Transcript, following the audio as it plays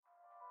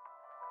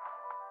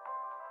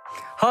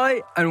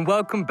Hi, and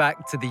welcome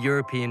back to the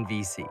European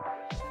VC,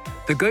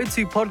 the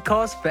go-to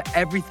podcast for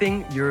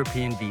everything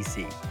European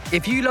VC.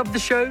 If you love the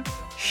show,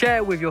 share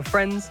it with your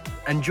friends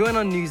and join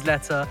our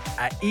newsletter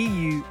at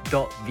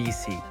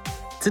eu.vc.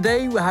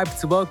 Today, we're happy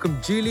to welcome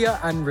Julia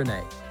and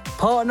René,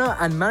 partner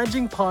and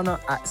managing partner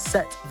at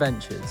Set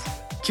Ventures.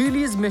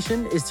 Julia's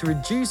mission is to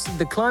reduce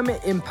the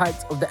climate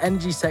impact of the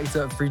energy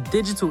sector through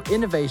digital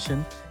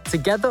innovation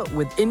together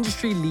with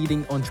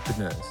industry-leading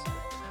entrepreneurs.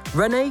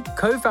 René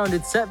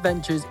co-founded Set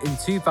Ventures in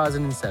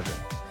 2007.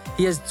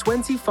 He has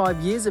 25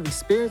 years of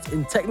experience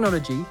in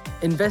technology,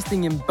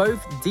 investing in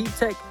both deep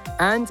tech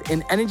and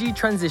in energy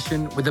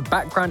transition with a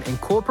background in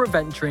corporate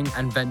venturing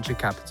and venture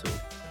capital.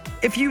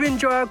 If you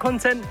enjoy our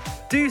content,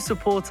 do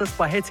support us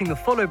by hitting the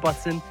follow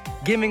button,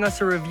 giving us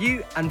a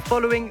review and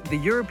following the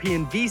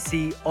European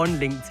VC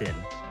on LinkedIn.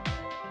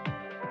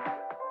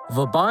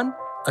 Vauban,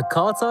 a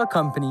Qatar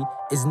company,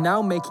 is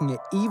now making it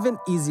even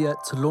easier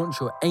to launch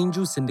your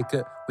angel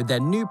syndicate with their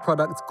new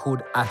product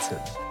called Atom.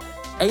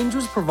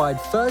 Angels provide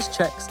first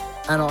checks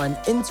and are an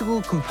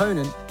integral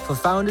component for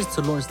founders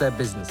to launch their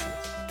businesses.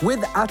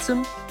 With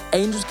Atom,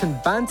 angels can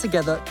band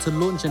together to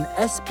launch an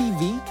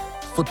SPV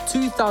for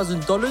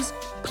 $2,000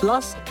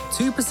 plus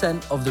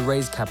 2% of the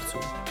raised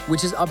capital,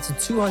 which is up to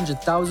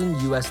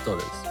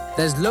 $200,000.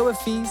 There's lower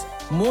fees,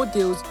 more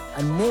deals,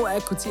 and more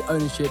equity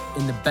ownership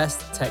in the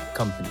best tech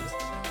companies.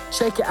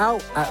 Check it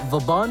out at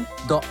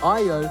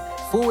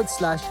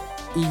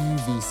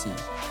vauban.io/EUVC.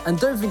 And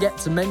don't forget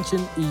to mention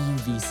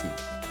EUVC.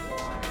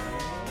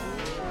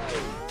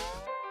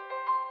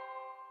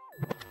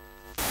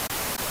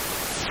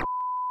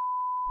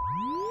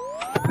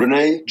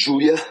 René,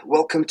 Julia,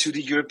 welcome to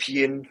the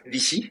European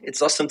VC.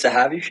 It's awesome to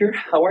have you here.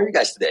 How are you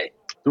guys today?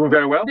 Doing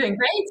very well. Doing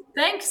great.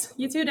 Thanks.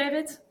 You too,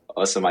 David.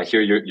 Awesome. I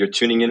hear you're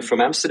tuning in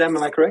from Amsterdam.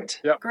 Am I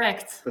correct? Yeah.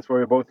 Correct. That's where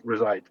we both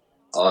reside.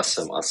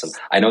 Awesome.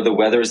 I know the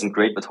weather isn't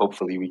great, but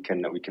hopefully we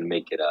can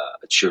make it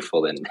a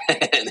cheerful and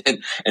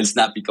and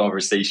snappy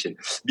conversation.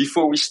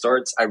 Before we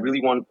start, I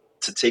really want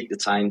to take the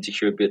time to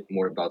hear a bit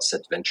more about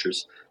Set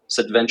Ventures.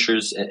 Set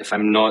Ventures, if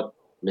I'm not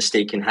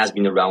mistaken, has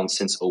been around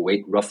since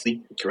 2008,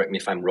 roughly. Correct me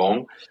if I'm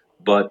wrong,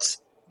 but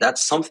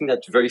that's something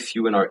that very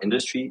few in our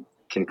industry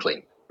can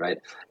claim, right?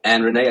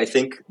 And René, I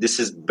think this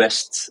is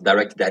best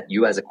directed at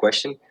you as a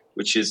question,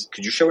 which is,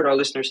 could you share with our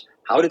listeners,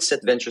 how did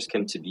Set Ventures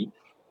come to be?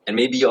 And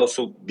maybe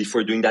also,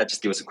 before doing that,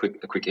 just give us a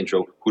quick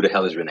intro. Who the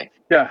hell is René?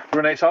 Yeah,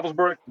 René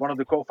Savelsberg, one of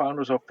the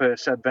co-founders of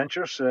Set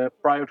Ventures.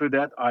 Prior to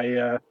that,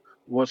 I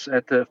was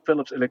at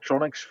Philips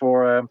Electronics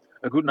for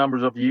a good number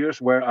of years,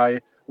 where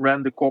I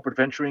ran the corporate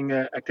venturing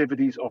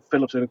activities of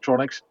Philips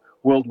Electronics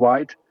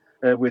worldwide,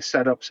 with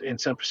setups in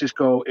San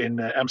Francisco, in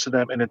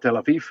Amsterdam, and in Tel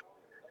Aviv.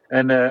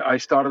 And I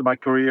started my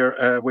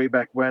career way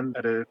back when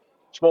at a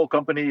small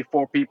company,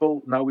 4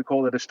 people. Now we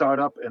call it a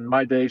startup. In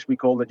my days, we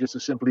called it just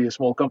simply a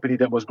small company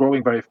that was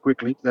growing very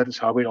quickly. That is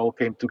how it all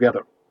came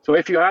together. So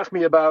if you ask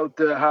me about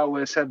how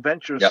Set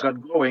Ventures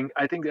got going,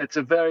 I think that's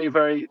a very,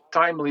 very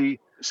timely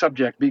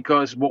subject,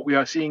 because what we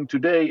are seeing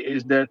today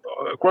is that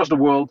across the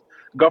world,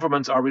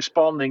 governments are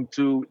responding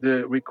to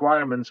the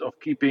requirements of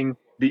keeping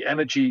the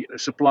energy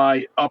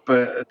supply up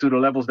to the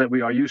levels that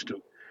we are used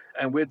to.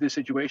 And with the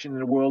situation in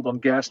the world on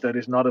gas that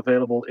is not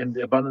available in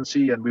the abundance,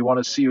 and we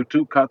want to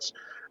CO2 cuts,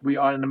 we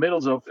are in the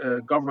middle of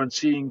government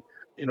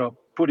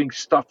putting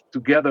stuff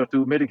together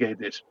to mitigate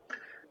this.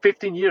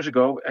 15 years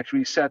ago,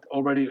 actually, SET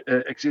already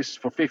exists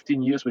for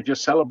 15 years. We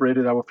just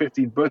celebrated our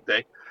 15th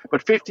birthday.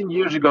 But 15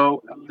 years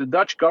ago, the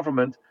Dutch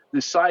government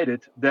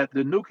decided that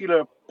the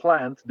nuclear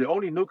plant, the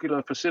only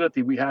nuclear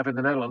facility we have in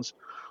the Netherlands,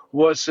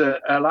 was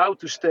allowed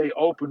to stay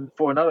open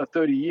for another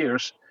 30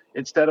 years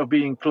instead of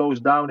being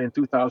closed down in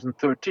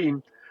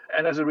 2013.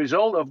 And as a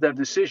result of that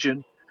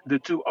decision, the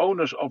 2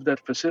 owners of that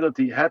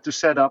facility had to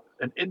set up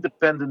an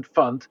independent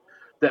fund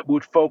that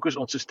would focus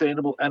on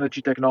sustainable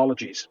energy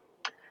technologies.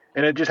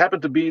 And it just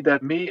happened to be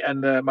that me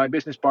and my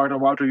business partner,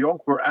 Wouter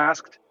Jonk, were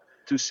asked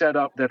to set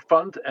up that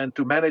fund and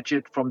to manage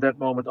it from that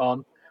moment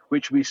on,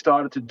 which we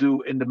started to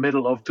do in the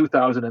middle of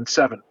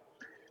 2007.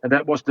 And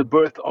that was the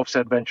birth of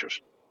Set Ventures.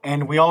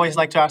 And we always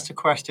like to ask the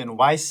question,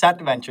 why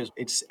Set Ventures?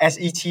 It's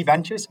SET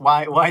Ventures.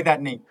 Why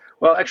that name?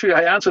 Well, actually,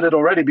 I answered it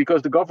already,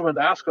 because the government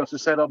asked us to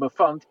set up a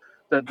fund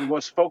that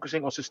was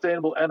focusing on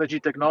sustainable energy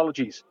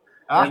technologies.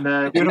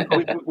 And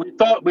we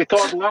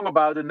thought long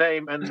about the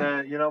name, and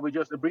we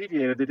just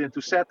abbreviated it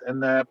into SET,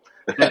 and that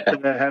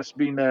has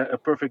been a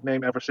perfect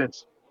name ever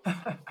since.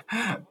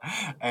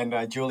 And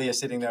Julia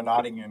sitting there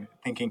nodding and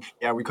thinking,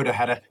 yeah, we could have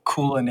had a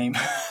cooler name.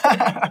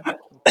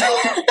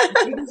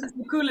 This is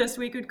the coolest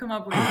we could come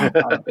up with. And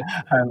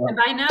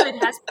by now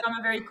it has become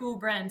a very cool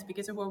brand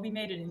because of what we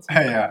made it into.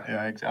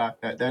 Yeah,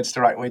 exactly. That's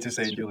the right way to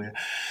say it, Julia.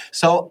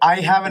 So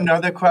I have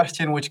another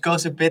question which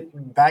goes a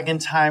bit back in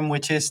time,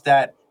 which is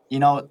that,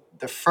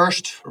 the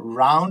first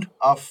round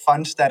of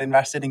funds that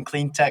invested in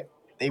clean tech,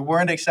 they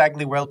weren't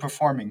exactly well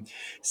performing.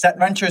 Set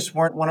Ventures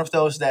weren't one of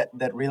those that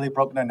really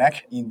broke their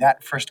neck in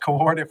that first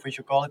cohort, if we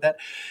should call it that.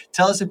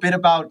 Tell us a bit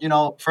about,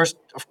 first,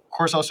 of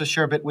course, also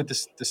share a bit with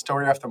the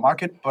story of the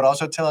market, but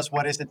also tell us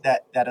what is it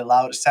that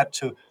allowed Set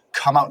to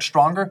come out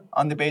stronger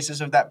on the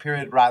basis of that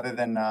period rather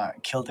than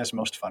killed as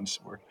most funds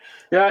were?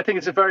 Yeah, I think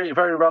it's a very,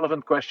 very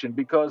relevant question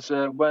because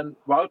when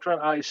Wouter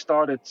and I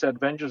started Set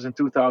Ventures in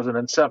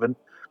 2007,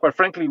 quite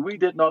frankly, we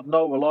did not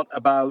know a lot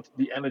about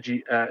the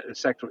energy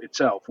sector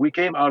itself. We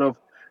came out of,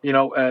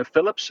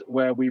 Philips,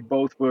 where we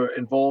both were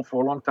involved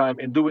for a long time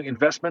in doing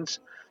investments.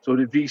 So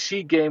the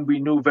VC game we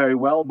knew very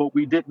well, but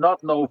we did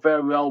not know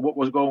very well what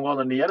was going on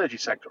in the energy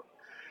sector.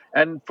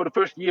 And for the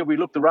first year, we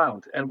looked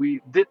around and we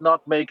did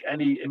not make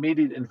any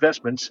immediate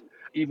investments,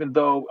 even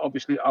though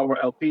obviously our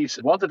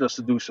LPs wanted us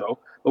to do so.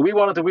 But we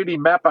wanted to really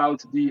map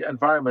out the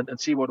environment and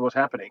see what was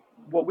happening.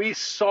 What we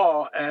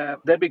saw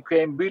that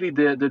became really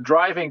the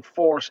driving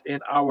force in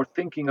our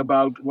thinking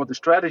about what the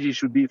strategy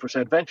should be for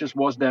Set Ventures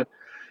was that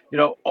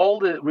all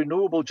the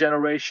renewable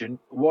generation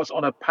was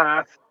on a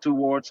path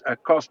towards a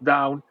cost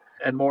down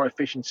and more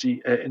efficiency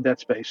in that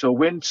space. So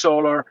wind,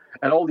 solar,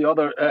 and all the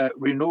other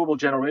renewable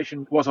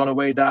generation was on a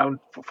way down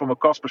from a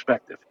cost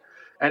perspective.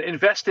 And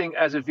investing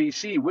as a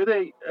VC with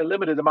a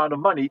limited amount of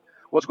money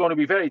was going to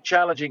be very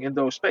challenging in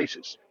those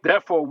spaces.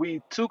 Therefore,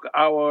 we took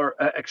our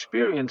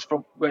experience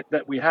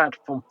that we had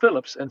from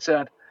Philips and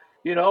said,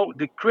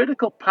 the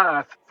critical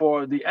path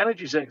for the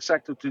energy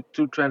sector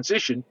to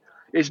transition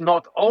is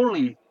not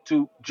only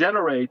to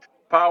generate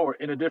power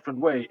in a different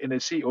way, in a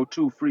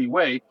CO2-free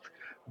way,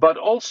 but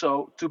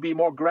also to be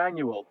more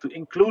granular, to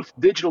include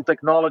digital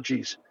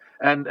technologies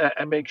and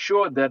make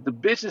sure that the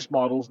business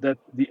models that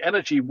the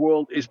energy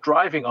world is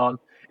driving on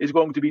is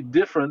going to be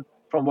different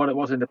from what it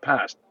was in the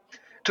past.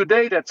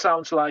 Today, that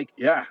sounds like,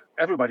 yeah,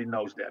 everybody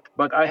knows that.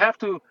 But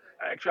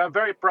I'm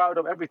very proud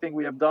of everything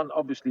we have done,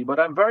 obviously, but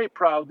I'm very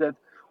proud that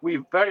we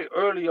very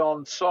early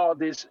on saw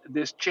this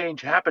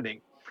change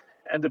happening.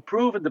 And the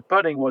proof in the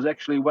pudding was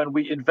actually when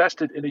we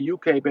invested in a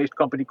UK-based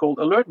company called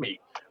AlertMe.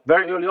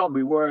 Very early on,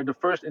 we were the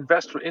first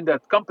investor in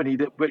that company,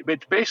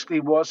 which basically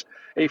was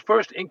a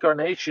first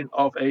incarnation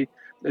of a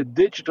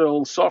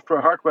digital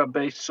software,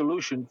 hardware-based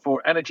solution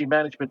for energy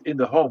management in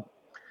the home.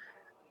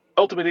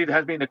 Ultimately, it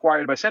has been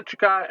acquired by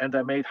Centrica, and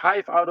they made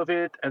Hive out of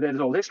it, and that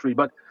is all history.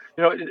 But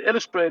it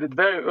illustrated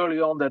very early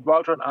on that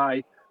Wouter and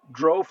I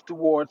drove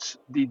towards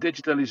the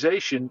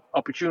digitalization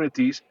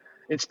opportunities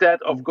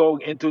instead of going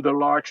into the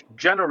large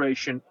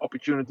generation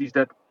opportunities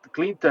that the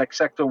clean tech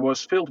sector was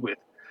filled with.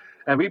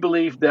 And we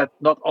believe that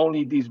not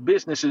only these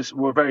businesses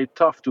were very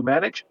tough to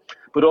manage,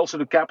 but also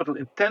the capital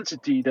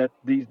intensity that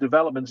these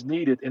developments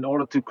needed in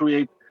order to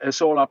create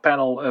solar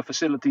panel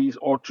facilities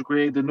or to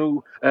create the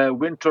new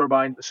wind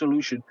turbine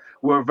solution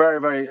were very,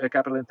 very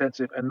capital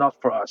intensive and not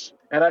for us.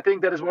 And I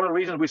think that is one of the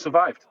reasons we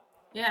survived.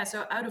 Yeah,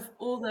 so out of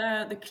all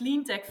the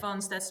clean tech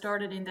funds that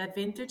started in that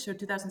vintage, so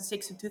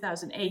 2006 to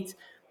 2008,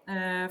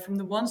 from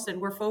the ones that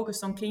were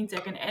focused on clean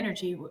tech and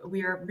energy,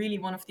 we are really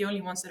one of the only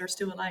ones that are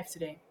still alive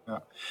today. Yeah.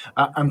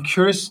 I'm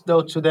curious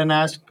though to then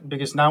ask,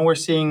 because now we're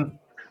seeing,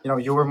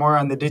 you were more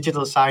on the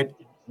digital side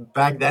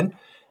back then,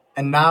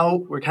 and now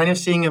we're kind of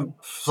seeing a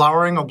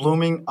flowering or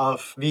blooming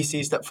of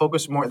VCs that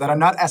focus more, that are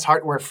not as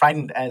hardware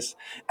frightened as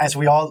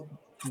we all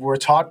were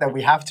taught that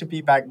we have to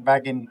be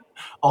back in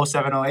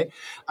 07, 08.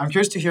 I'm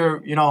curious to hear,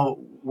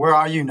 where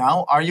are you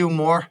now? Are you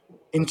more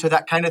into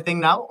that kind of thing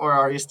now, or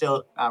are you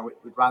still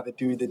we'd rather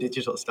do the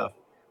digital stuff?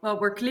 Well,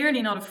 we're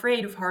clearly not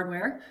afraid of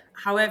hardware.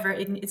 However,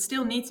 they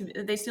still need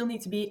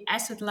to be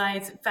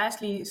asset-light,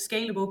 fastly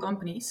scalable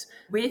companies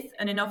with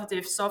an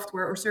innovative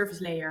software or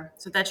service layer.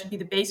 So that should be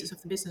the basis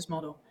of the business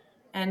model.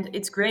 And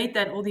it's great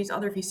that all these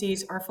other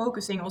VCs are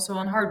focusing also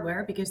on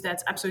hardware because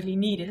that's absolutely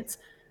needed.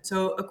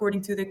 So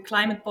according to the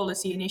Climate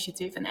Policy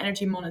Initiative and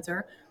Energy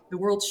Monitor, the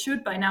world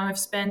should by now have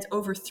spent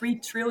over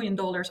 $3 trillion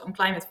on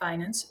climate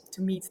finance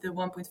to meet the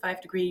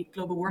 1.5 degree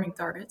global warming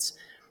targets,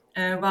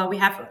 while we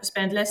have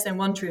spent less than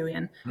 1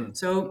 trillion.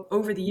 So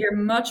over the year,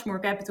 much more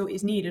capital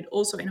is needed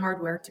also in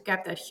hardware to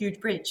cap that huge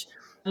bridge.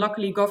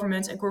 Luckily,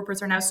 governments and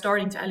corporates are now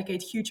starting to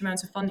allocate huge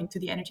amounts of funding to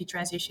the energy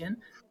transition.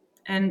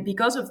 And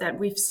because of that,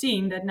 we've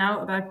seen that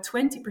now about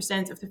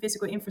 20% of the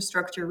physical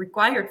infrastructure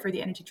required for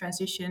the energy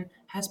transition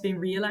has been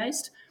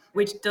realized,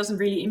 which doesn't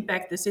really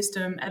impact the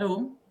system at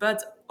all.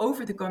 But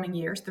over the coming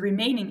years, the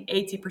remaining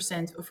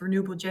 80% of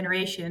renewable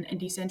generation and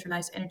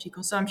decentralized energy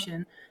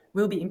consumption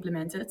will be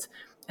implemented.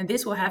 And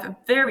this will have a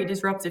very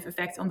disruptive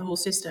effect on the whole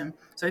system.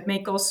 So it may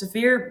cause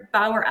severe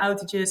power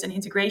outages and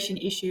integration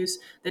issues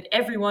that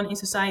everyone in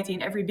society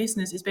and every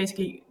business is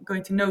basically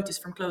going to notice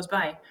from close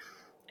by.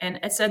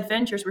 And at Set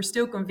Ventures, we're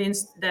still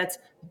convinced that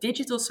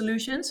digital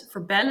solutions for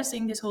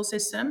balancing this whole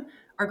system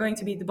are going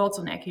to be the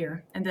bottleneck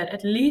here, and that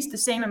at least the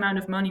same amount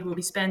of money will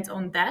be spent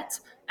on that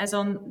as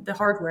on the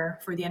hardware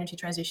for the energy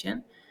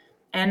transition.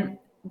 And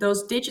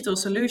those digital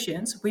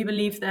solutions, we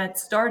believe that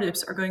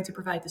startups are going to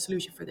provide the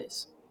solution for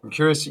this. I'm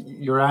curious,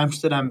 you're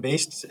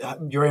Amsterdam-based.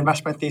 Your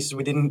investment thesis,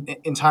 we didn't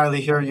entirely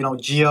hear,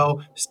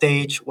 geo,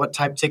 stage, what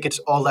type tickets,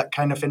 all that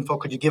kind of info.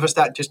 Could you give us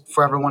that just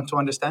for everyone to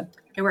understand?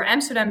 Okay, we're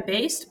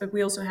Amsterdam-based, but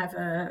we also have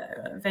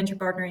a venture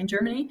partner in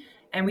Germany,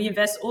 and we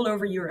invest all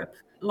over Europe.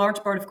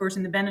 Large part, of course,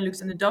 in the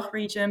Benelux and the DACH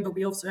region, but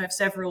we also have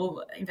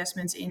several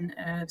investments in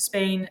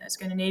Spain,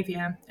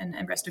 Scandinavia,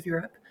 and rest of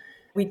Europe.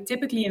 We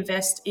typically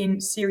invest in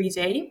Series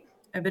A,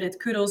 but it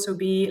could also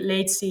be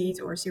late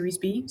seed or Series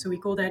B. So we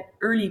call that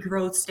early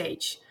growth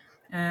stage.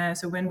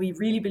 So when we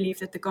really believe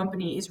that the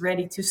company is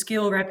ready to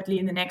scale rapidly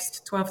in the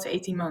next 12 to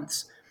 18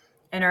 months.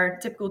 And our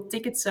typical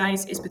ticket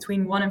size is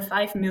between 1 and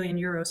 5 million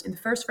euros in the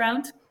first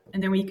round.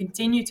 And then we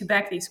continue to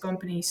back these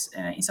companies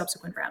in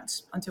subsequent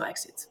rounds until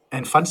exit.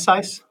 And fund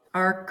size?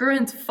 Our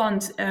current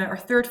fund, our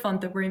third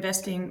fund that we're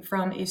investing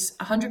from is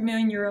 100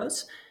 million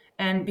euros.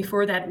 And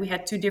before that, we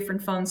had two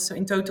different funds. So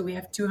in total, we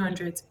have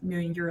 200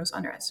 million euros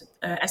under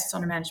assets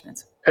under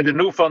management. And the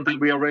new fund that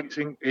we are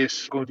raising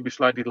is going to be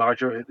slightly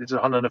larger. It's a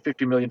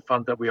 150 million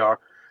fund that we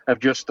have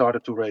just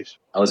started to raise.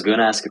 I was going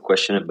to ask a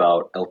question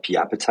about LP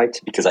appetite,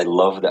 because I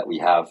love that we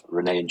have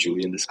René and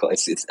Julie in this call.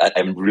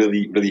 I'm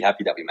really, really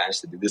happy that we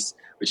managed to do this,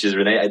 which is,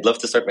 René, I'd love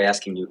to start by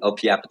asking you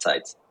LP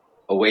appetite,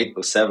 08,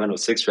 07,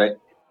 06, right?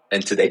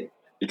 And today,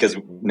 because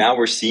now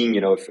we're seeing,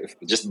 if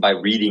just by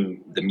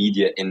reading the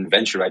media in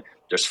venture, right,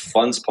 there's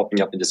funds popping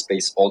up in the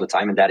space all the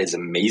time, and that is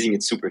amazing.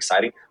 It's super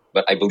exciting.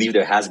 But I believe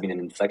there has been an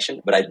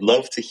inflection. But I'd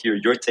love to hear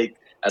your take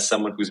as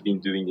someone who's been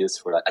doing this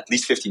for at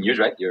least 15 years,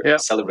 right? You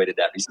celebrated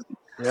that recently.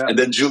 Yeah. And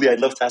then, Julie,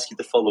 I'd love to ask you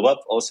to follow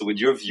up also with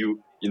your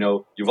view.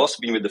 You've also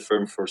been with the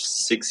firm for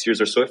 6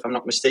 years or so, if I'm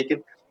not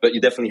mistaken. But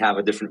you definitely have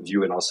a different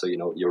view, and also,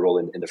 your role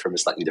in the firm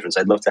is slightly different. So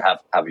I'd love to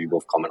have you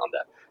both comment on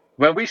that.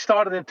 When we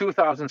started in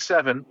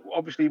 2007,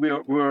 obviously we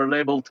were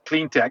labeled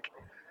clean tech,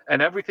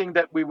 and everything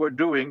that we were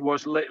doing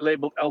was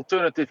labeled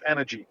alternative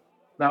energy.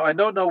 Now, I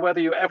don't know whether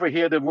you ever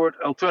hear the word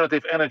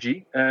alternative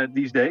energy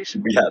these days.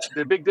 We have.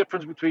 The big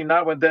difference between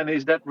now and then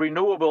is that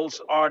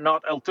renewables are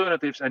not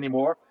alternatives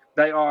anymore.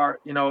 They are,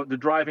 the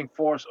driving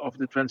force of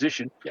the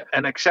transition,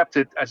 and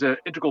accepted as an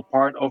integral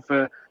part of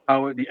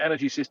how the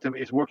energy system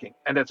is working.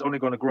 And that's only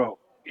going to grow.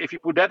 If you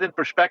put that in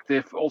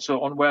perspective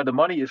also on where the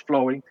money is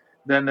flowing,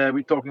 then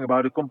we're talking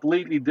about a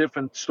completely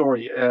different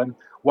story.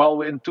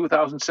 While in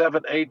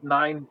 2007, 8,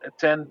 9,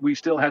 10, we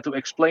still had to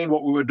explain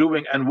what we were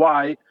doing and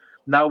why.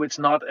 Now it's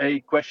not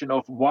a question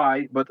of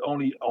why, but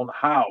only on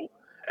how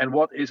and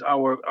what is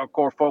our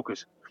core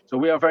focus. So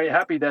we are very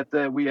happy that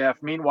we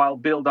have meanwhile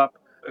built up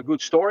a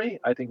good story.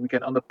 I think we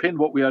can underpin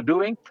what we are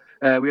doing.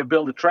 We have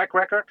built a track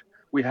record.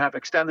 We have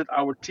extended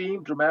our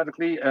team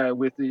dramatically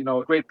with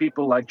great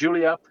people like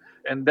Julia.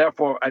 And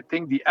therefore, I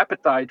think the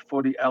appetite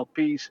for the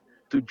LPs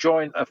to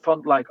join a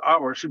fund like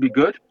ours should be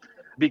good,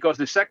 because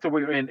the sector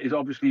we're in is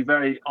obviously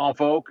very en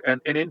vogue and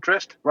in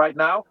interest right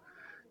now.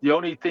 The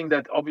only thing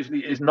that obviously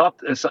is not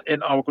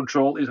in our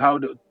control is how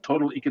the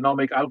total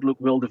economic outlook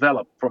will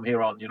develop from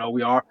here on.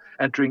 We are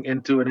entering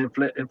into an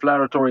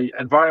inflationary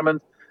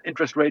environment.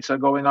 Interest rates are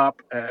going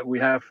up. We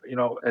have,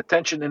 a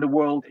tension in the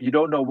world. You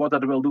don't know what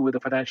that will do with the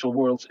financial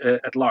world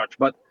at large.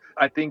 But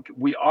I think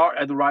we are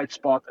at the right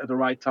spot at the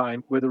right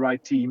time with the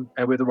right team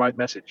and with the right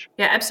message.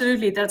 Yeah,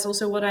 absolutely. That's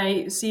also what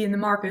I see in the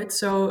market.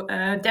 So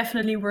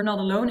definitely we're not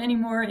alone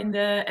anymore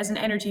as an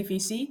energy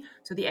VC.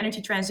 So the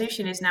energy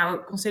transition is now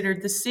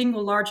considered the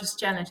single largest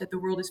challenge that the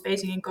world is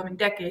facing in coming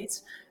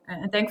decades.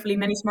 And thankfully,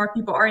 many smart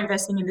people are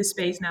investing in this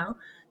space now.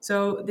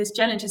 So this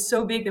challenge is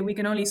so big that we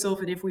can only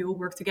solve it if we all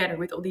work together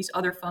with all these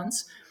other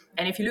funds.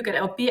 And if you look at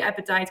LP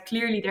appetite,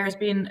 clearly there has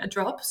been a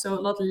drop. So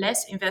a lot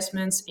less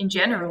investments in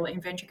general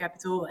in venture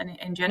capital and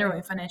in general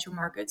in financial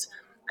markets.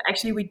 But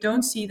actually, we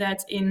don't see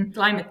that in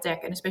climate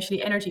tech and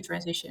especially energy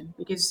transition,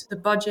 because the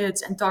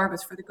budgets and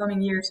targets for the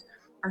coming years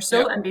are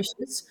so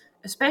ambitious,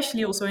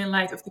 especially also in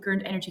light of the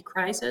current energy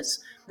crisis,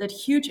 that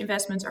huge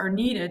investments are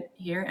needed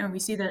here. And we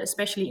see that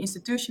especially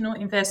institutional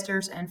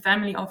investors and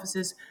family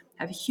offices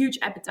have a huge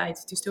appetite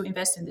to still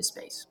invest in this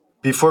space.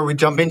 Before we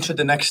jump into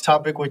the next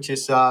topic, which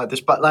is the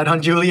spotlight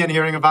on Julie and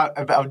hearing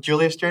about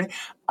Julia's journey,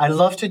 I'd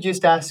love to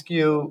just ask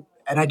you,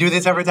 and I do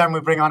this every time we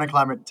bring on a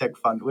climate tech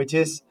fund, which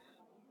is,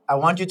 I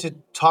want you to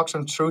talk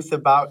some truth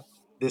about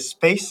this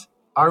space.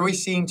 Are we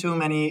seeing too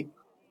many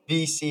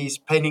VCs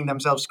painting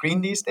themselves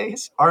green these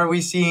days? Are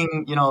we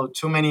seeing,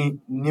 too many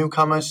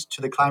newcomers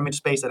to the climate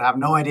space that have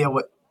no idea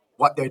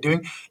what they're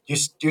doing?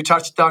 You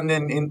touched on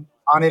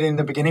it in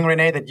the beginning,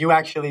 René, that you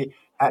actually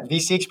had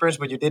VC experience,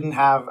 but you didn't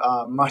have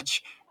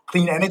much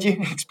clean energy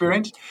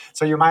experience.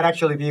 So you might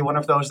actually be one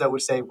of those that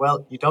would say,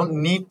 well, you don't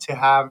need to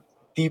have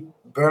deep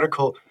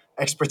vertical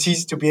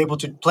expertise to be able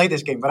to play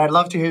this game. But I'd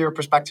love to hear your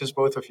perspectives,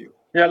 both of you.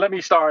 Yeah, let me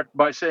start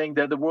by saying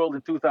that the world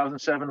in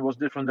 2007 was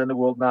different than the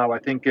world now. I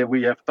think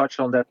we have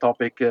touched on that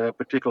topic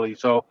particularly.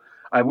 So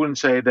I wouldn't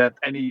say that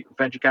any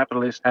venture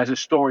capitalist has a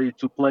story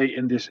to play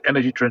in this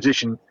energy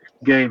transition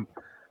game.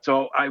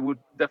 So I would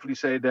definitely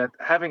say that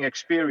having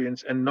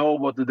experience and know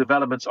what the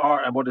developments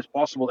are and what is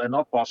possible and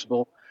not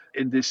possible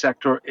in this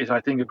sector is,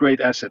 I think, a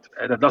great asset.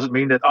 And that doesn't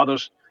mean that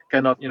others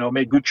cannot,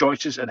 make good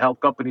choices and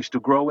help companies to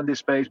grow in this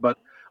space. But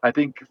I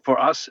think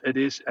for us, it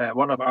is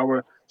one of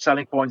our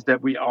selling points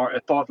that we are a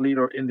thought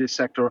leader in this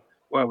sector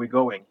where we're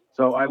going.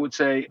 So I would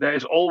say there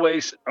is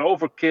always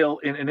overkill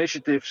in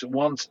initiatives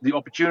once the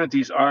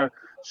opportunities are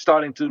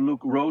starting to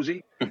look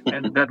rosy.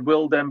 And that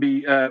will then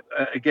be,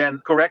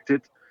 again,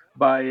 corrected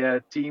by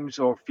teams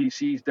or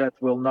VCs that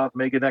will not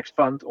make a next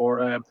fund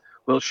or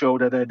will show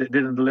that they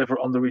didn't deliver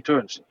on the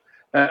returns.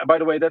 By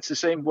the way, that's the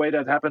same way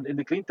that happened in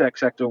the clean tech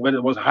sector, when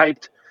it was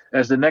hyped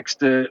as the next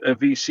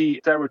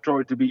VC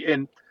territory to be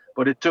in,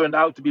 but it turned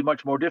out to be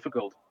much more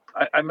difficult.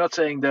 I'm not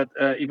saying that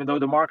even though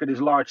the market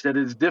is large, that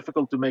it's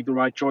difficult to make the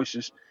right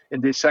choices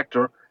in this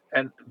sector.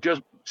 And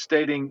just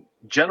stating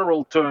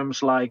general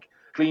terms like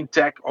clean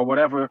tech or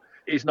whatever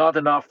is not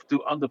enough to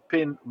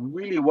underpin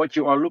really what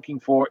you are looking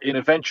for in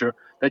a venture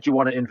that you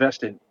want to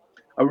invest in.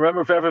 I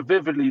remember very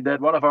vividly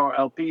that one of our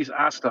LPs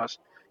asked us,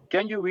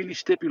 can you really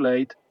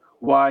stipulate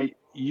why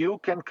you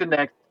can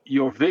connect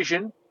your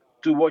vision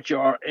to what you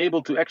are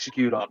able to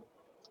execute on?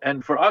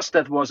 And for us,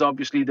 that was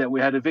obviously that we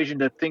had a vision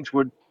that things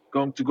were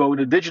going to go in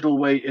a digital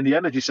way in the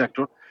energy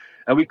sector.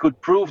 And we could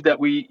prove that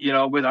we,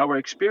 with our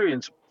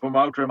experience from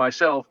Wouter and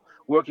myself,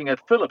 working at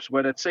Philips,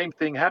 where that same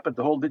thing happened,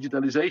 the whole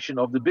digitalization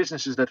of the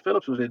businesses that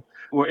Philips was in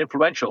were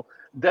influential.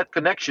 That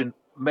connection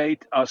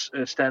made us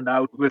stand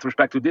out with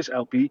respect to this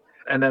LP,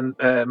 and then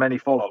many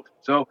followed.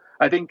 So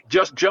I think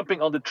just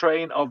jumping on the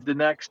train of the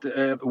next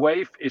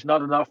wave is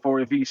not enough for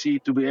a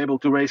VC to be able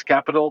to raise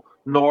capital,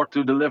 nor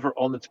to deliver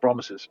on its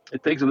promises.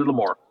 It takes a little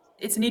more.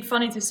 It's indeed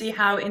funny to see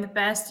how in the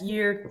past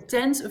year,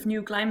 tens of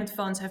new climate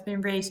funds have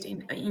been raised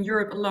in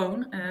Europe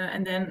alone,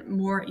 and then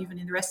more even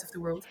in the rest of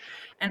the world.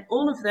 And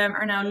all of them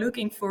are now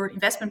looking for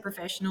investment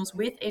professionals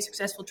with a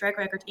successful track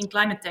record in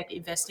climate tech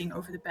investing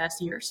over the past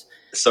years.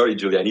 Sorry,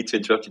 Julia, I need to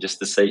interrupt you just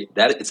to say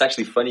that it's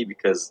actually funny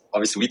because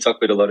obviously we talk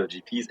with a lot of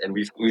GPs, and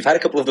we've had a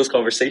couple of those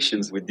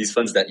conversations with these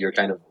funds that you're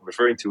kind of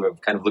referring to,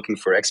 of kind of looking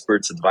for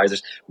experts,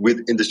 advisors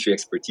with industry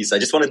expertise. I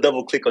just want to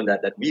double click on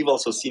that we've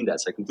also seen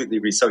that. So I completely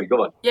agree. Sorry,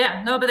 go on.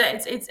 Yeah, no, but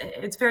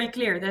it's very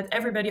clear that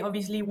everybody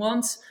obviously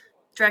wants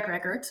track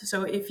record.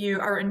 So if you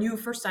are a new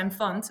first-time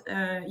fund,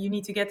 you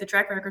need to get the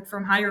track record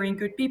from hiring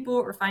good people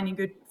or finding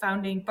good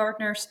founding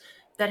partners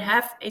that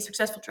have a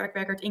successful track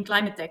record in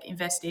climate tech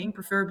investing,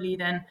 preferably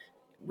then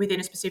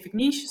within a specific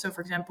niche. So for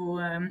example,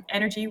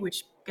 energy,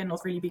 which cannot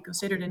really be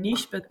considered a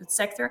niche, but a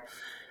sector,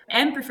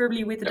 and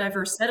preferably with a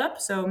diverse setup.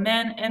 So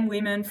men and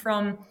women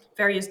from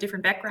various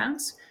different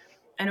backgrounds.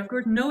 And of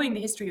course, knowing the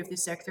history of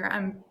this sector,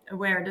 I'm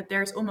aware that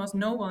there's almost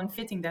no one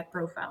fitting that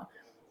profile.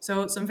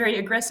 So some very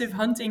aggressive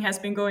hunting has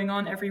been going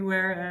on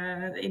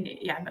everywhere.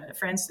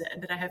 Friends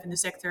that I have in the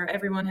sector,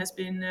 everyone has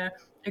been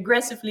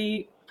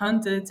aggressively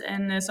hunted,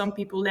 and some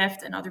people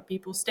left and other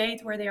people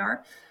stayed where they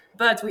are.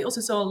 But we also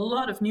saw a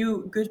lot of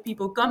new good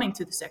people coming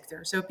to the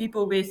sector. So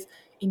people with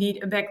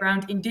indeed a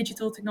background in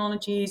digital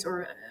technologies,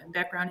 or a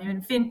background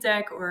in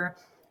fintech, or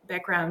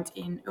background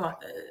in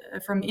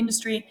from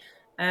industry.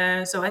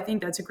 So I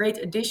think that's a great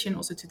addition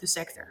also to the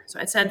sector. So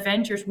at Sad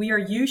Ventures, we are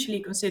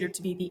usually considered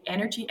to be the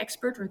energy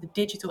expert or the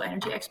digital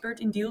energy expert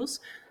in deals,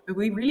 but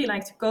we really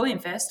like to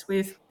co-invest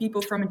with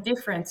people from a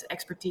different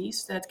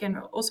expertise that can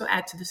also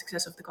add to the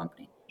success of the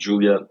company.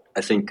 Julia,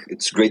 I think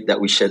it's great that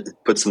we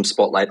put some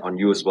spotlight on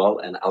you as well,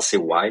 and I'll say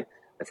why.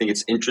 I think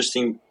it's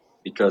interesting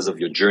because of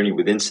your journey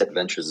within Set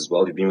Ventures as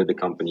well. You've been with the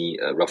company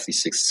roughly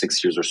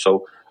six years or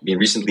so. Been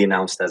recently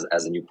announced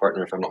as a new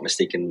partner, if I'm not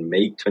mistaken,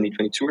 May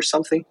 2022 or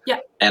something.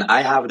 Yeah. And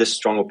I have this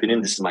strong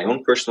opinion, this is my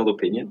own personal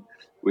opinion,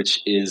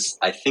 which is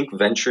I think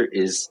venture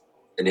is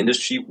an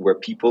industry where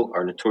people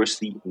are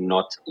notoriously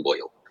not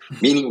loyal.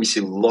 Meaning we see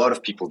a lot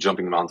of people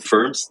jumping around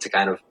firms to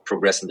kind of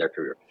progress in their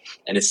career.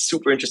 And it's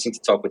super interesting to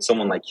talk with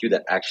someone like you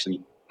that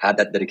actually had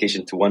that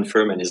dedication to one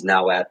firm and is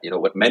now at,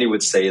 what many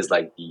would say is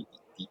like the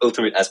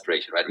ultimate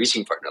aspiration, right?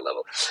 Reaching partner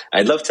level.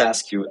 I'd love to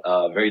ask you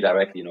very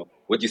directly,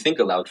 what do you think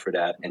allowed for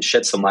that, and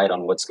shed some light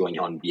on what's going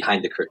on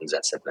behind the curtains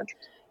at Set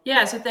Ventures?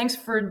 Yeah, so thanks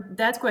for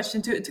that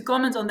question. To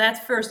comment on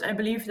that first, I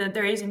believe that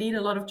there is indeed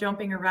a lot of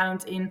jumping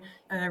around in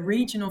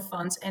regional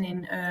funds and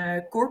in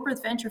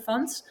corporate venture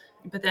funds.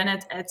 But then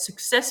at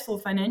successful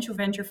financial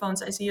venture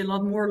funds, I see a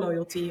lot more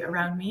loyalty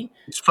around me.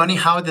 It's funny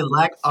how the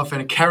lack of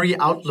a carry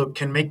outlook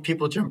can make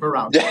people jump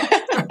around.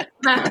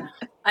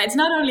 It's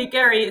not only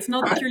carry, it's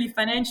not purely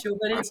financial,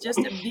 but it's just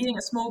being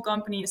a small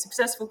company, a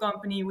successful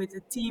company with a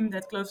team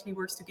that closely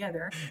works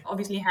together,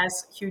 obviously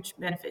has huge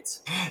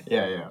benefits.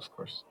 Yeah, of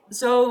course.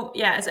 So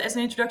as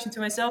an introduction to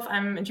myself,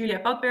 I'm Julia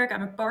Padberg.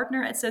 I'm a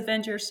partner at Set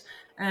Ventures.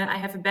 I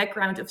have a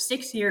background of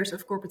 6 years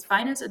of corporate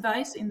finance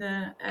advice in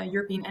the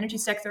European energy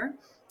sector.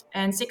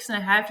 And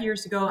 6.5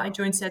 years ago, I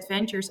joined Set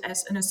Ventures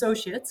as an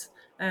associate,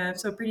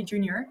 so pretty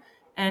junior.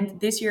 And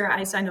this year,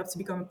 I signed up to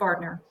become a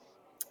partner.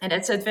 And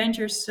at Set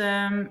Ventures,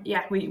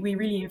 we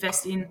really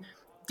invest in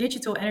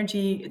digital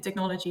energy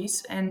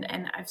technologies. And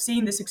I've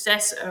seen the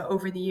success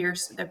over the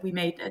years that we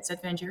made at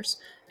Set Ventures.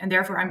 And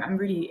therefore, I'm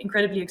really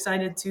incredibly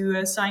excited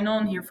to sign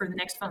on here for the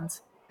next fund.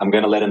 I'm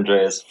going to let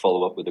Andreas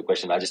follow up with the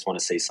question. I just want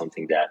to say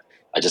something that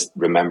I just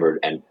remembered.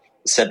 And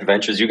Set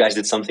Ventures, you guys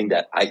did something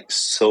that I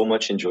so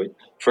much enjoyed.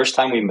 First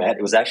time we met,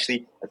 it was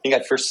actually, I think I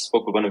first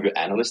spoke with one of your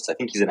analysts. I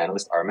think he's an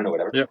analyst, Armin or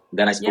whatever. Yep.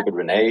 Then I spoke with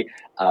René.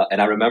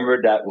 And I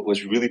remember that what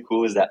was really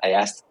cool is that I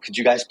asked, could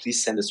you guys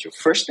please send us your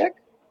first deck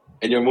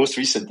and your most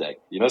recent deck?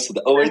 So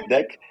the 08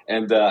 deck,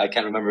 and I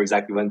can't remember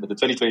exactly when, but the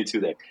 2022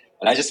 deck.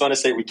 And I just want to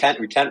say, we can't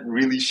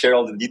really share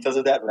all the details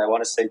of that, but I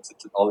want to say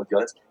to all of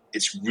you,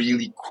 it's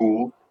really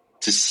cool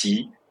to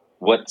see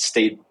what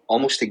stayed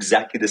almost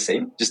exactly the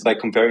same just by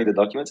comparing the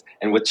documents,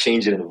 and what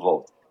changed and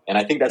evolved. And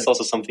I think that's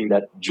also something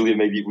that, Julia,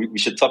 maybe we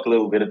should talk a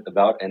little bit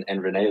about, and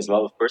René as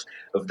well, of course,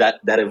 of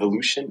that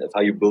evolution of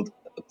how you build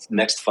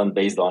next fund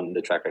based on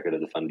the track record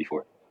of the fund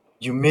before.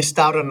 You missed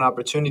out on an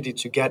opportunity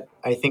to get,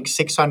 I think,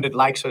 600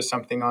 likes or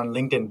something on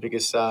LinkedIn,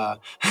 because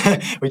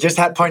we just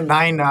had point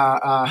 9.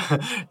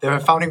 Their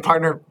founding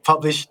partner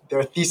published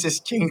their thesis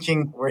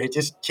changing, where he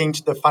just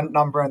changed the fund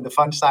number and the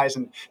fund size,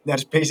 and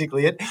that's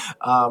basically it.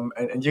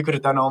 And you could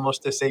have done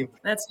almost the same.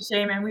 That's a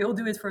shame, and we all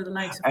do it for the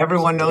likes.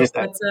 Everyone knows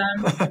that.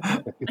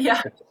 But,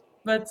 yeah.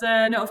 But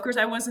no, of course,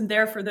 I wasn't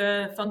there for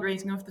the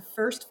fundraising of the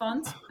first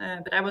fund,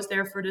 but I was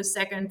there for the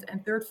second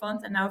and third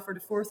fund, and now for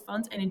the fourth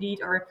fund. And indeed,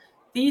 our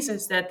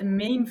thesis that the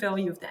main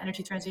value of the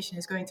energy transition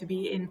is going to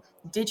be in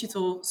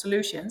digital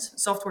solutions,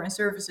 software and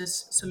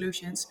services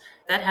solutions,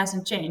 that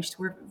hasn't changed.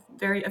 We're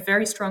a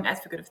very strong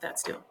advocate of that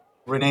still.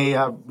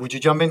 René, would you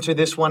jump into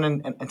this one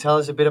and tell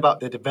us a bit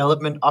about the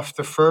development of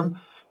the firm,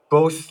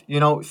 both,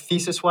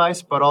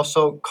 thesis-wise, but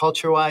also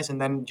culture-wise?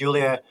 And then,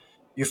 Julia,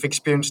 you've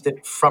experienced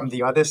it from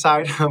the other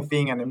side of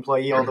being an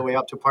employee all the way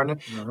up to partner.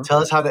 Mm-hmm. Tell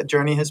us how that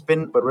journey has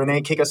been. But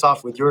René, kick us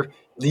off with your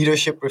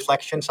leadership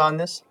reflections on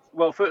this.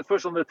 Well,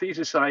 first on the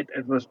thesis side,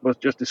 it was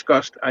just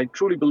discussed. I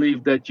truly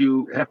believe that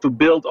you have to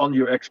build on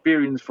your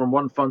experience from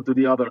one fund to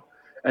the other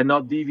and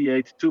not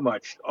deviate too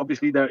much.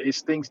 Obviously, there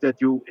is things that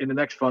you, in the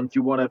next fund,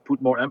 you want to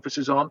put more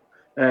emphasis on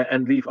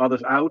and leave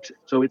others out.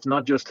 So it's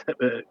not just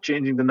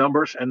changing the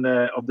numbers and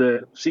of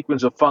the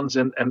sequence of funds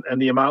and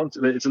the amount.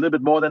 It's a little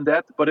bit more than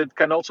that, but it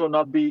can also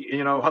not be,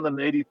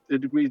 180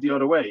 degrees the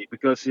other way,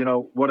 because,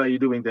 what are you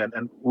doing then?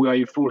 And who are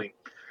you fooling?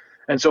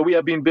 And so we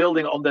have been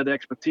building on that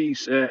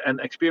expertise and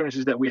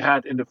experiences that we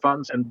had in the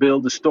funds and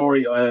build the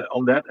story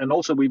on that. And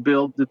also we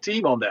build the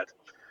team on that.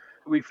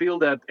 We feel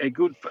that a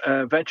good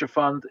venture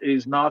fund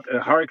is not a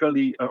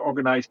hierarchically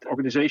organized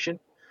organization.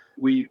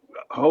 We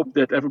hope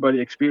that everybody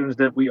experiences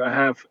that we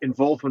have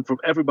involvement from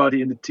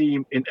everybody in the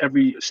team in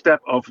every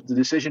step of the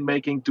decision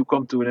making to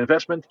come to an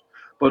investment,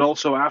 but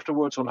also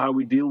afterwards on how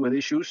we deal with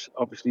issues.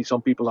 Obviously,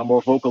 some people are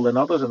more vocal than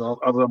others and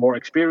others are more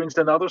experienced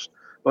than others.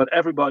 But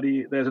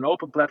everybody, there's an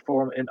open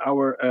platform in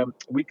our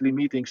weekly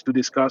meetings to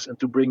discuss and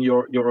to bring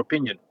your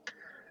opinion.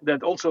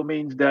 That also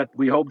means that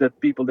we hope that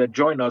people that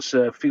join us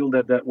feel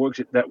that works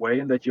that way,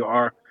 and that you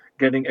are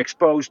getting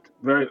exposed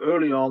very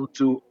early on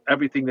to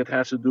everything that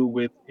has to do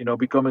with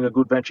becoming a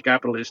good venture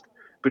capitalist,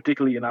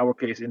 particularly in our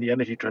case in the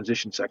energy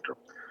transition sector.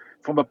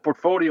 From a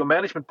portfolio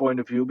management point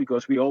of view,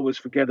 because we always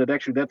forget that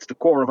actually that's the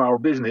core of our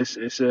business,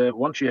 is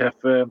once you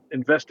have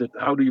invested,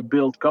 how do you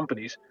build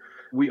companies?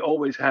 We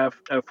always have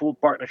a full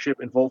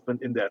partnership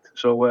involvement in that.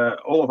 So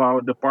all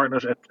of the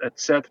partners at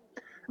SET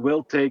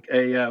will take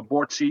a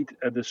board seat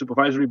at the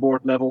supervisory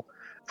board level.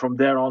 From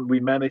there on, we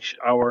manage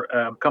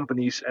our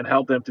companies and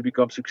help them to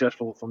become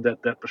successful from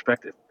that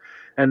perspective.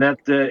 And that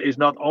is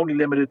not only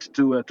limited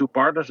to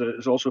partners.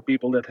 There's also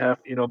people that have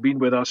been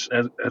with us,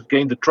 have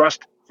gained the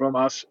trust from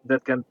us,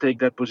 that can take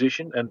that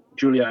position. And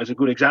Julia is a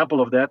good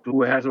example of that,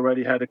 who has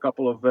already had a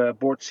couple of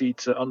board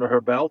seats under her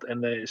belt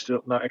and is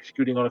still now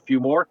executing on a few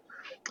more.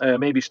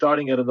 Maybe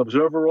starting at an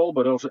observer role,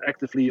 but also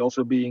actively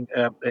also being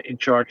in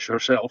charge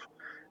herself.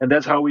 And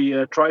that's how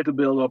we try to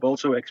build up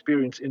also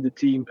experience in the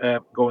team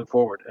going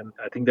forward. And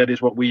I think that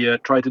is what we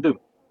try to do.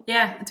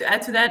 Yeah, to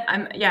add to that,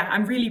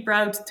 I'm really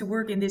proud to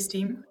work in this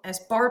team. As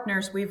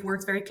partners, we've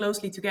worked very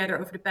closely together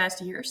over the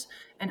past years,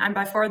 and I'm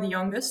by far the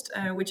youngest,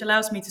 which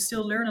allows me to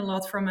still learn a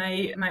lot from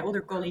my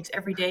older colleagues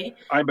every day.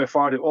 I'm by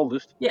far the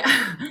oldest. Yeah,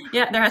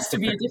 there has to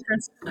be a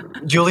difference.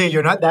 Julia,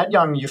 you're not that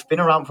young. You've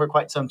been around for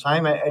quite some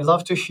time. I'd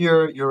love to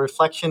hear your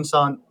reflections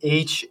on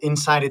age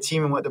inside a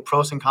team and what the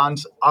pros and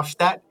cons of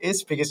that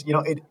is, because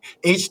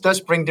age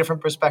does bring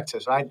different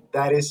perspectives, right?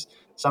 That is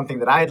something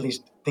that I at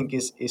least think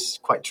is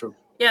quite true.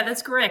 Yeah,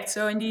 that's correct.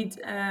 So indeed,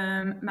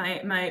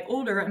 my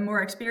older and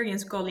more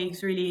experienced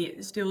colleagues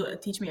really still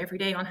teach me every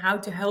day on how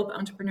to help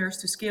entrepreneurs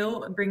to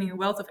scale, bringing a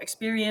wealth of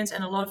experience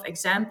and a lot of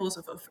examples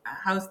of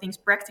how things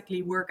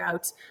practically work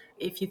out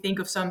if you think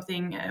of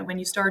something when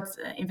you start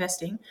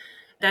investing.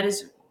 That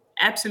is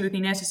absolutely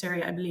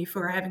necessary, I believe,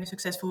 for having a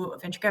successful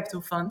venture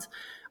capital fund.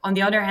 On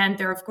the other hand,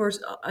 there are, of course,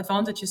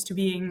 advantages to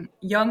being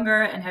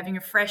younger and having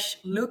a fresh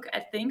look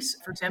at things.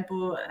 For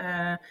example,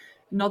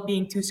 not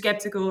being too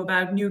skeptical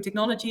about new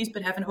technologies,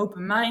 but have an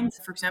open mind.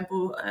 For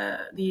example,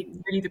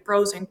 the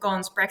pros and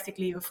cons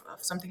practically of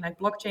something like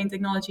blockchain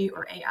technology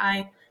or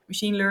AI,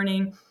 machine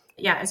learning.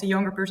 Yeah, as a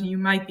younger person, you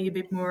might be a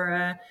bit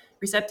more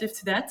receptive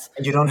to that.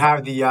 And you don't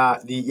have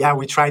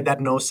we tried that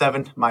in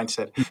 07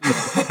 mindset.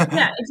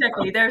 Yeah,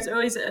 exactly. There's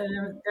always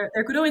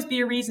there could always be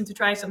a reason to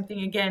try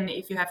something again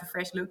if you have a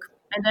fresh look.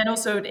 And then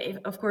also,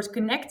 of course,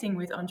 connecting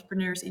with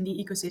entrepreneurs in the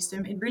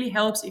ecosystem. It really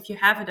helps if you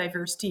have a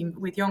diverse team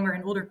with younger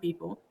and older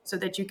people, so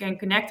that you can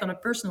connect on a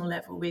personal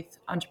level with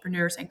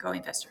entrepreneurs and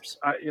co-investors.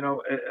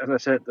 As I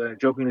said,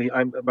 jokingly,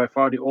 I'm by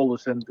far the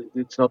oldest, and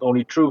it's not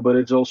only true, but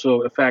it's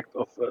also a fact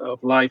of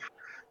life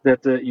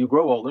that you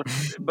grow older.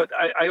 But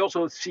I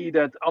also see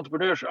that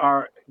entrepreneurs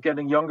are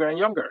getting younger and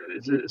younger.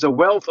 It's a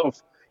wealth of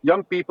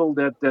young people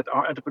that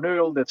are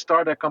entrepreneurial, that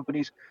start their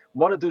companies,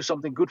 want to do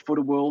something good for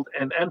the world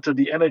and enter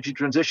the energy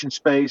transition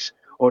space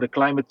or the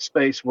climate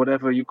space,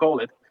 whatever you call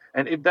it.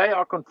 And if they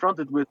are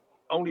confronted with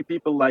only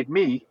people like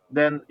me,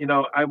 then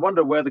I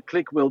wonder where the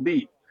click will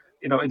be.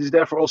 It is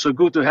therefore also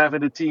good to have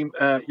in the team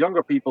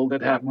younger people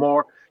that have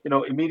more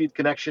immediate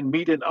connection,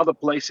 meet in other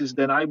places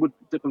than I would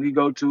typically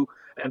go to,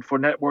 and for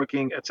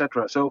networking,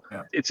 etc. So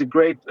Yeah. it's a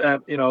great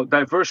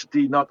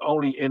diversity, not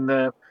only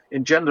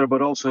in gender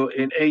but also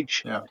in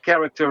age, Yeah.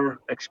 character,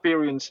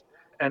 experience.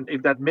 And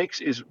if that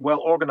mix is well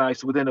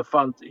organized within a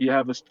fund, you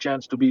have a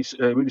chance to be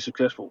really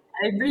successful.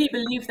 I really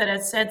believe that,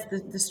 as said,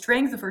 the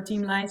strength of our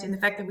team lies in the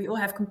fact that we all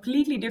have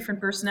completely different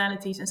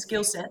personalities and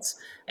skill sets,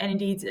 and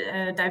indeed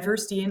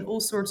diversity in all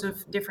sorts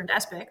of different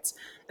aspects,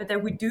 but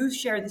that we do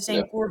share the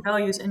same core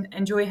values and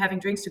enjoy having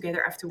drinks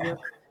together after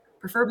work,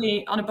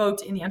 preferably on a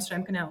boat in the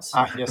Amsterdam canals.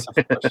 Yes, of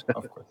course,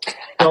 of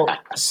course.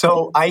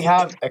 So I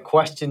have a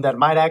question that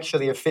might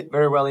actually fit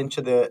very well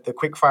into the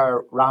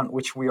quickfire round,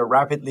 which we are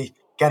rapidly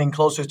getting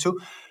closer to.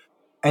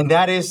 And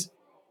that is,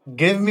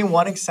 give me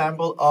one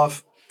example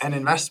of an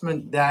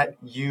investment that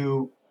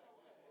you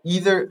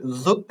either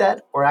looked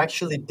at or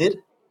actually did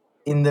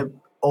in the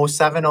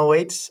 07,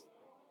 08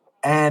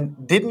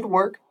 and didn't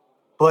work,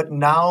 but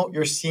now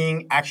you're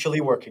seeing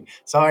actually working.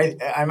 So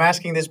I'm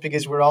asking this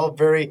because we're all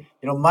very,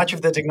 much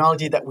of the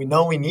technology that we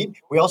know we need,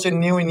 we also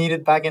knew we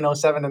needed back in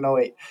 07 and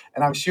 08.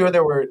 And I'm sure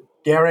there were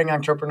daring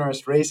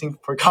entrepreneurs racing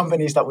for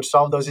companies that would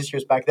solve those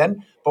issues back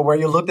then, but where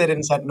you looked at it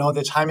and said, no,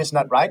 the time is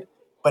not right,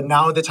 but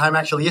now the time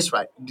actually is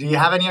right. Do you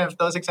have any of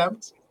those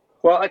examples?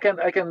 Well, I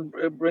can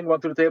bring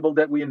one to the table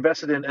that we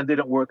invested in and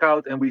didn't work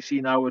out, and we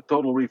see now a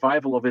total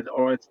revival of it,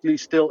 or at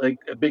least still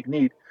a big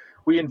need.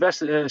 We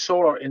invested in a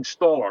solar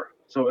installer,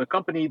 so a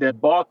company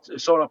that bought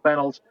solar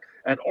panels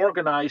and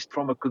organized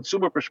from a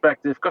consumer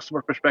perspective,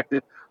 customer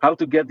perspective, how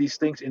to get these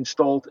things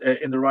installed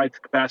in the right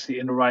capacity,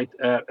 in the right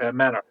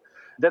manner.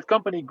 That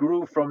company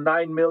grew from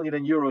 9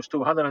 million euros to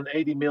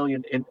 180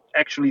 million in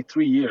actually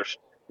 3 years.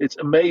 It's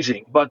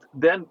amazing. But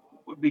then,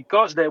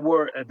 because they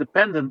were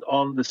dependent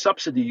on the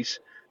subsidies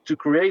to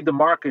create the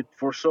market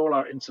for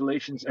solar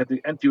installations at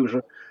the end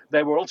user,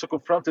 they were also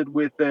confronted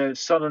with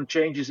sudden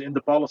changes in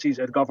the policies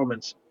at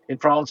governments in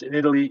France, in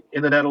Italy,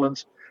 in the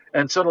Netherlands.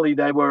 And suddenly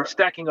they were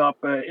stacking up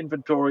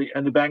inventory,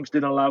 and the banks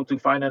didn't allow to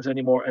finance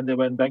anymore, and they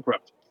went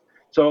bankrupt.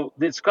 So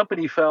this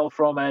company fell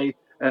from a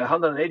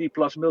 180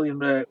 plus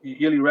million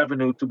yearly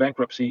revenue to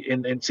bankruptcy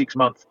in 6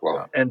 months.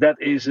 Wow. And that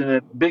is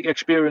a big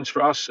experience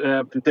for us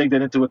to take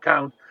that into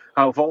account,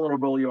 how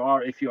vulnerable you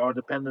are if you are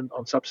dependent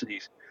on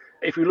subsidies.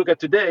 If we look at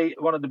today,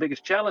 one of the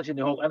biggest challenges in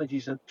the whole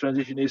energy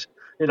transition is,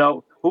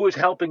 who is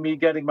helping me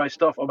getting my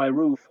stuff on my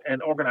roof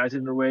and organize it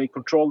in a way,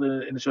 control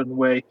it in a certain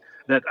way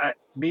that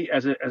me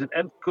as an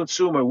end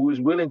consumer who is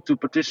willing to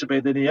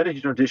participate in the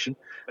energy transition,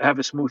 have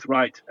a smooth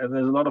ride. And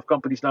there's a lot of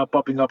companies now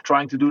popping up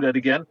trying to do that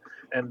again.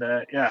 And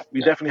we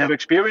definitely have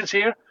experience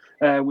here.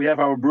 We have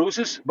our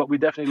bruises, but we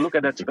definitely look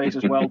at that space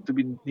as well to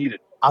be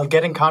needed. I'll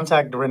get in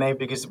contact, René,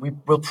 because we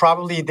will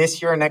probably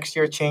this year or next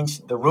year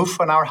change the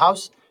roof on our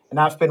house. And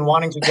I've been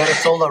wanting to get a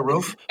solar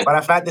roof, but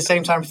I've at the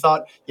same time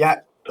thought,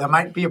 there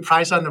might be a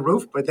price on the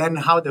roof, but then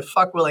how the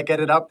fuck will I get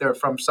it up there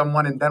from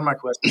someone in Denmark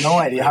who has no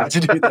idea how to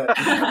do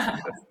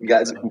that?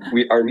 Guys,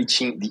 we are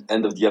reaching the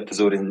end of the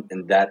episode,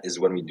 and that is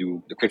when we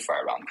do the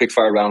quickfire round.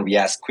 Quickfire round, we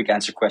ask quick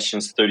answer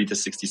questions, 30 to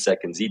 60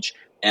 seconds each.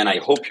 And I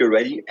hope you're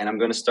ready. And I'm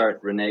going to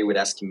start, René, with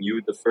asking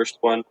you the first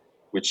one,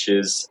 which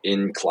is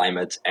in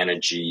climate,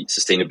 energy,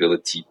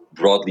 sustainability,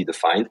 broadly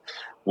defined.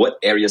 What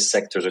areas,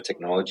 sectors, or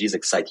technologies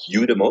excite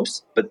you the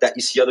most, but that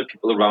you see other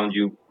people around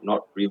you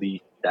not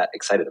really that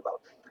excited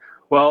about?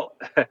 Well,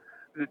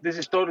 this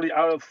is totally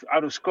out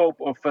of scope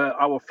of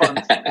our fund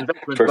investment.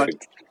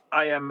 Perfect. But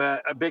I am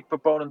a big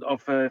proponent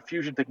of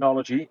fusion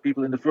technology.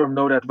 People in the firm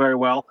know that very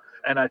well,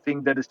 and I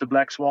think that is the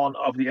black swan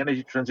of the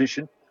energy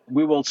transition.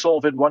 We will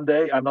solve it one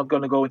day. I'm not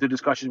going to go into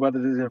discussions whether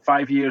it is in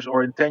 5 years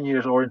or in 10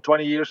 years or in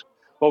 20 years.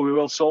 But we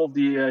will solve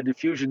the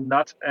fusion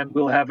nut, and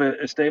we'll have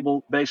a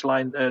stable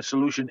baseline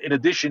solution in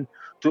addition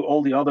to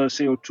all the other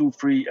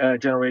CO2-free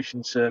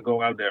generations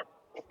going out there.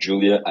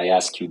 Julia, I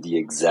ask you the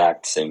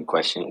exact same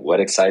question. What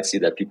excites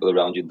you that people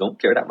around you don't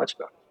care that much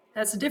about?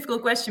 That's a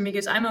difficult question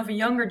because I'm of a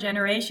younger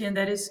generation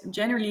that is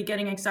generally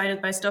getting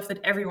excited by stuff that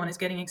everyone is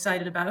getting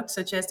excited about,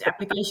 such as the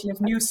application of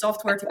new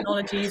software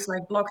technologies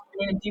like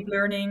blockchain and deep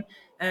learning,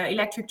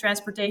 electric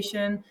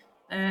transportation.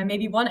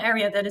 Maybe one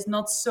area that is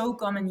not so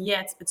common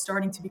yet, but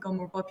starting to become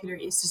more popular,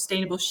 is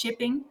sustainable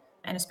shipping,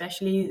 and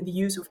especially the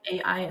use of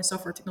AI and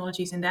software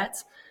technologies in that.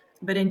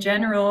 But in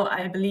general,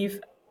 I believe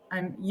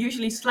I'm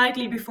usually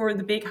slightly before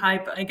the big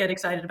hype. I get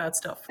excited about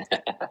stuff.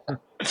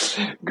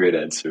 Great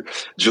answer.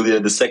 Julia,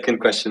 the second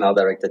question I'll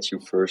direct at you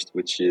first,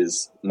 which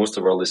is most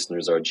of our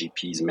listeners are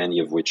GPs, many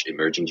of which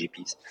emerging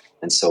GPs.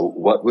 And so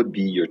what would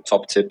be your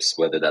top tips,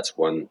 whether that's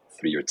 1,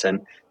 3, or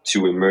 10,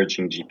 to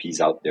emerging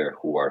GPs out there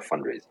who are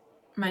fundraising?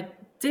 My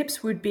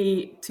tips would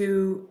be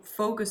to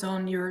focus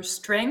on your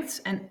strengths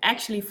and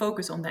actually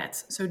focus on that.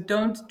 So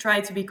don't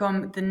try to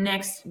become the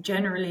next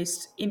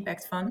generalist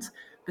impact fund,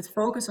 but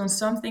focus on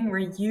something where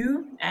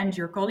you and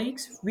your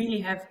colleagues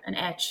really have an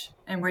edge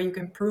and where you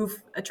can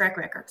prove a track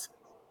record.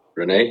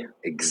 René,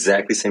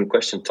 exactly same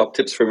question. Top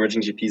tips for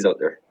emerging GPs out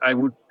there? I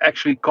would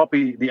actually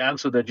copy the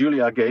answer that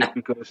Julia gave,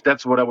 because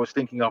that's what I was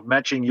thinking of,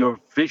 matching your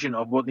vision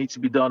of what needs to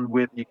be done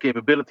with your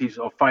capabilities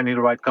of finding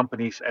the right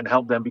companies and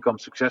help them become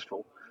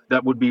successful.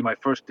 That would be my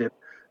first tip.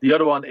 The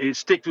other one is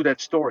stick to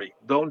that story.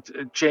 Don't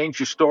change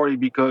your story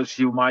because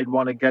you might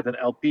want to get an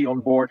LP on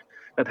board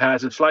that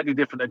has a slightly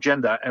different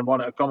agenda and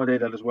want to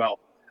accommodate that as well.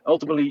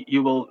 Ultimately,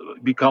 you will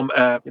become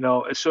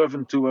a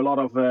servant to a lot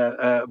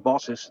of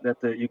bosses that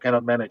you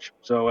cannot manage.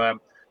 So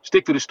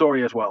stick to the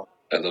story as well.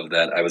 I love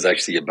that. I was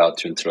actually about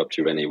to interrupt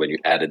you, René, when you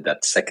added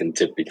that second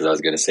tip, because I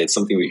was going to say it's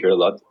something we hear a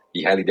lot,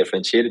 be highly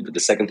differentiated. But the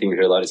second thing we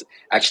hear a lot is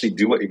actually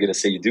do what you're going to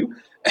say you do,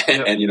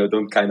 and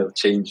don't kind of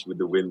change with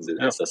the winds in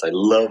SS. I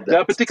love that.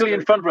 Yeah, particularly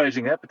in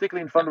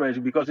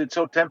fundraising, because it's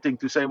so tempting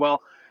to say,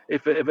 well,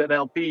 if an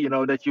LP,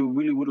 that you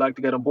really would like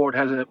to get on board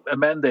has a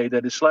mandate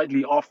that is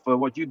slightly off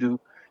what you do,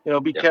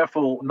 be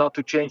careful not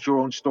to change your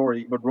own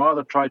story, but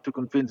rather try to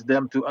convince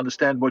them to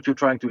understand what you're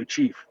trying to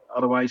achieve.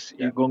 Otherwise,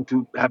 you're going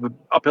to have an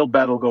uphill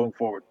battle going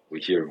forward.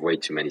 We hear way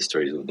too many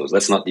stories of those.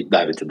 Let's not deep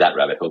dive into that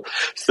rabbit hole.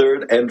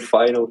 Third and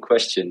final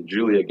question.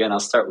 Julie, again, I'll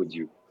start with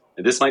you.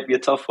 And this might be a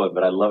tough one,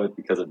 but I love it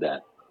because of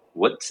that.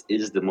 What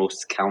is the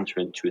most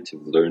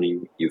counterintuitive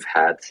learning you've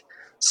had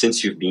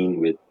since you've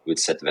been with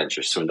Set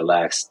Ventures, so in the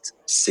last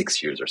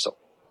 6 years or so?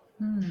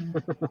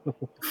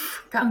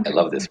 I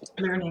love this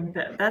one. Learning,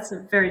 that's a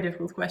very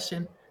difficult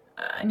question.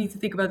 I need to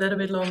think about that a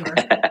bit longer.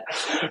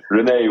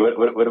 René,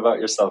 what about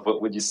yourself?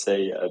 What would you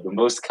say the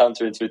most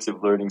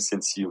counterintuitive learning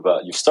since you've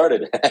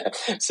started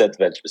Set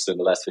Ventures in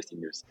the last 15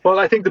 years? Well,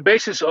 I think the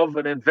basis of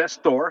an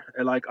investor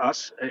like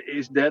us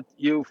is that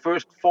you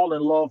first fall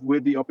in love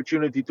with the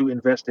opportunity to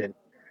invest in.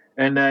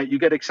 And you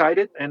get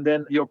excited, and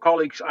then your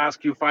colleagues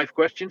ask you 5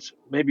 questions,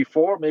 maybe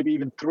 4, maybe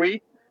even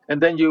 3. And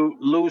then you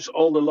lose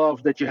all the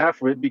love that you have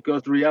for it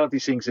because the reality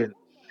sinks in.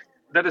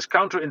 That is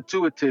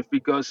counterintuitive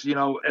because,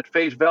 at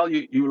face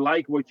value, you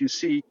like what you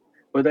see,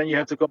 but then you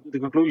have to come to the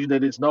conclusion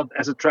that it's not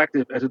as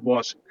attractive as it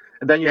was.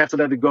 And then you have to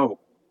let it go.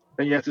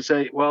 Then you have to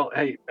say, well,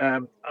 hey,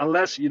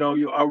 unless,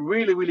 you are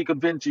really, really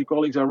convinced your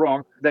colleagues are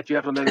wrong, that you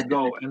have to let it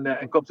go and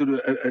come to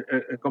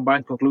a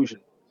combined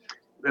conclusion.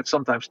 That's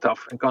sometimes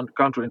tough and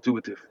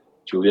counterintuitive.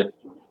 Julia?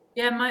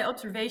 Yeah, my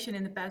observation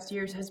in the past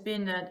years has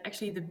been that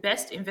actually the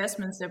best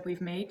investments that we've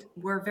made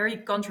were very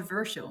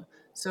controversial.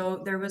 So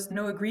there was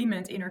no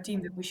agreement in our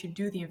team that we should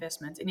do the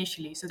investment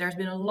initially. So there's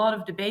been a lot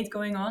of debate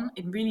going on.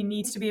 It really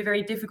needs to be a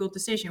very difficult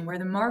decision where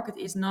the market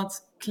is not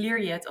clear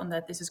yet on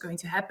that this is going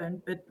to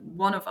happen, but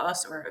one of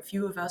us or a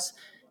few of us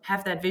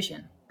have that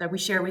vision that we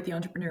share with the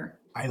entrepreneur.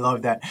 I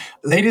love that.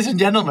 Ladies and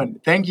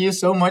gentlemen, thank you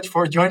so much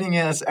for joining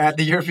us at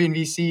the European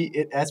VC.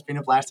 It has been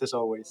a blast as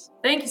always.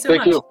 Thank you so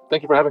much.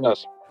 Thank you for having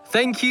us.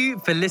 Thank you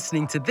for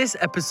listening to this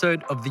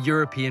episode of the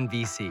European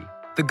VC,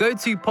 the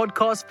go-to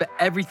podcast for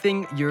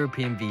everything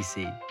European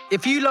VC.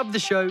 If you love the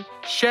show,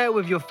 share it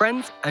with your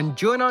friends and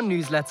join our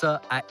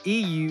newsletter at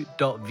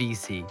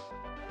eu.vc.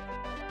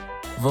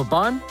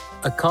 Vauban,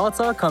 a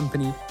Qatar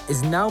company,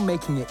 is now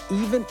making it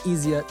even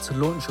easier to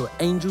launch your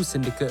Angel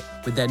Syndicate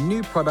with their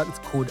new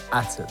product called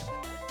Atom.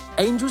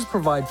 Angels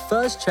provide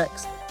first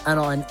checks and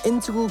are an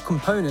integral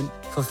component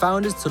for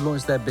founders to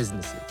launch their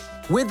businesses.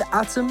 With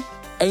Atom,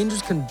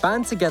 Angels can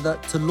band together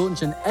to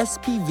launch an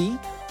SPV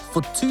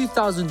for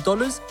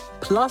 $2,000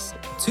 plus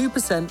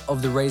 2%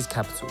 of the raised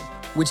capital,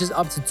 which is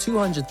up to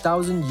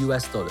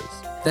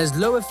 $200,000. There's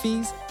lower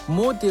fees,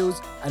 more deals,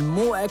 and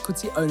more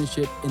equity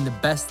ownership in the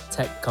best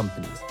tech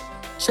companies.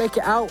 Check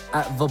it out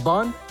at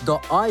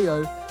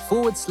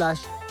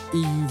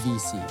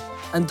vaban.io/EUVC.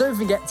 And don't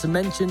forget to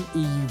mention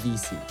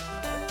EUVC.